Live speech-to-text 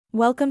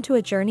Welcome to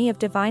a journey of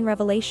divine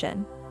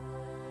revelation.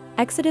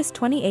 Exodus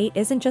 28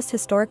 isn't just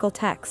historical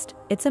text,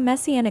 it's a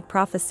messianic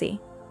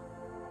prophecy.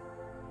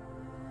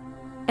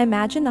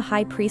 Imagine the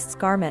high priest's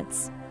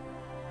garments.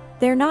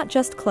 They're not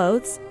just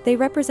clothes, they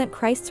represent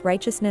Christ's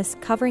righteousness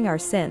covering our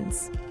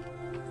sins.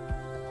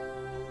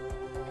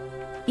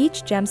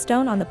 Each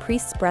gemstone on the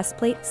priest's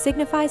breastplate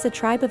signifies a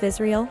tribe of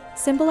Israel,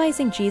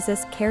 symbolizing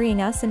Jesus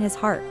carrying us in his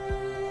heart.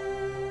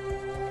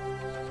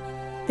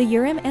 The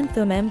Urim and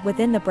Thummim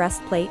within the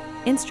breastplate,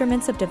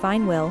 instruments of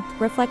divine will,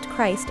 reflect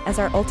Christ as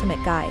our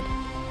ultimate guide.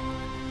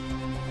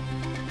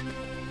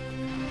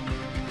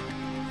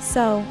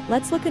 So,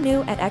 let's look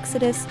anew at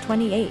Exodus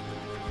 28.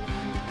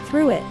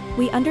 Through it,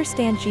 we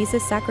understand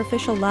Jesus'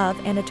 sacrificial love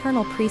and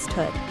eternal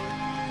priesthood.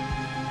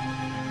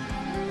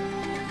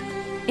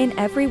 In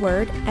every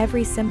word,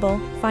 every symbol,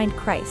 find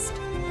Christ.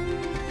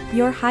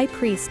 Your high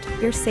priest,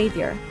 your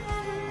Savior.